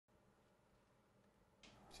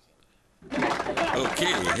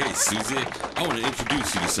Okay, hey Susie, I want to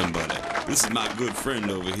introduce you to somebody. This is my good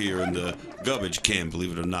friend over here in the garbage can,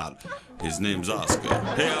 believe it or not. His name's Oscar.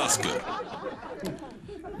 Hey Oscar.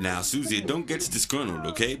 Now Susie, don't get disgruntled,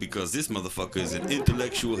 okay? Because this motherfucker is an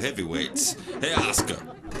intellectual heavyweight. Hey Oscar.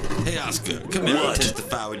 Hey Oscar, come here and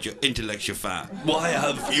testify with your intellectual fire. Why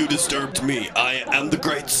have you disturbed me? I am the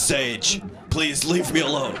great sage. Please leave me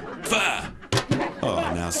alone. Fire! Oh,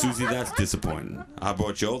 now, Susie, that's disappointing. I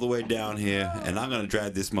brought you all the way down here, and I'm gonna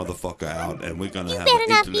drag this motherfucker out, and we're gonna have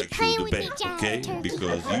an intellectual debate, okay?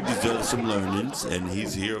 Because you deserve some learnings, and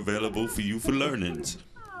he's here available for you for learnings.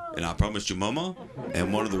 And I promised your mama,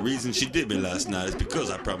 and one of the reasons she did me last night is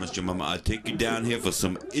because I promised your mama I'd take you down here for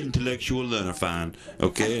some intellectual learnifying,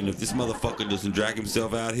 okay? And if this motherfucker doesn't drag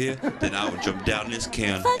himself out here, then I would jump down this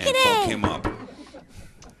can and fuck him up.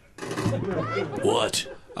 What?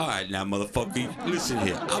 Alright now, motherfucker, listen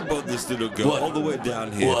here. I brought this little girl all the way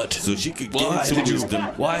down here so she could gain some wisdom.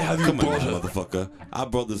 Why have you brought her? Motherfucker. I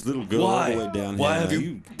brought this little girl all the way down here. Why have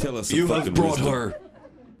you tell us some You fucking have brought wisdom. her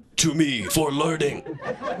to me for learning.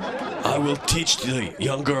 I will teach the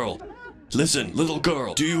young girl. Listen, little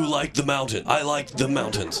girl, do you like the mountain? I like the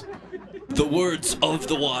mountains. The words of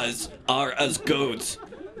the wise are as goads,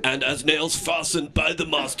 and as nails fastened by the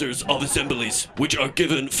masters of assemblies, which are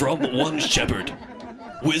given from one shepherd.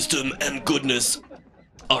 Wisdom and goodness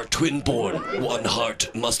are twin-born. One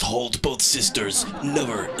heart must hold both sisters,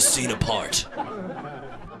 never seen apart.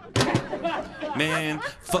 Man,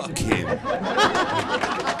 fuck him.